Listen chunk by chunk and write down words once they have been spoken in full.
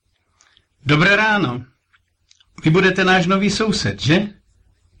Dobré ráno. Vy budete náš nový soused, že?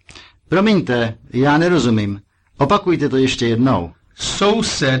 Promiňte, já nerozumím. Opakujte to ještě jednou.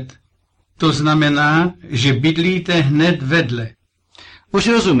 Soused, to znamená, že bydlíte hned vedle. Už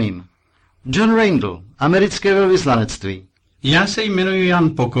rozumím. John Randall, americké velvyslanectví. Já se jmenuji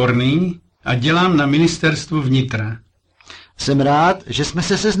Jan Pokorný a dělám na ministerstvu vnitra. Jsem rád, že jsme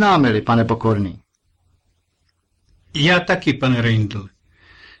se seznámili, pane Pokorný. Já taky, pane Randall.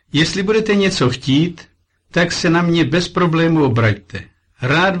 Jestli budete něco chtít, tak se na mě bez problému obraťte.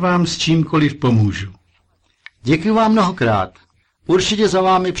 Rád vám s čímkoliv pomůžu. Děkuji vám mnohokrát. Určitě za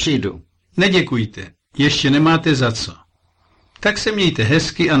vámi přijdu. Neděkujte, ještě nemáte za co. Tak se mějte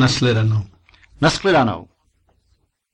hezky a nashledanou. Nashledanou.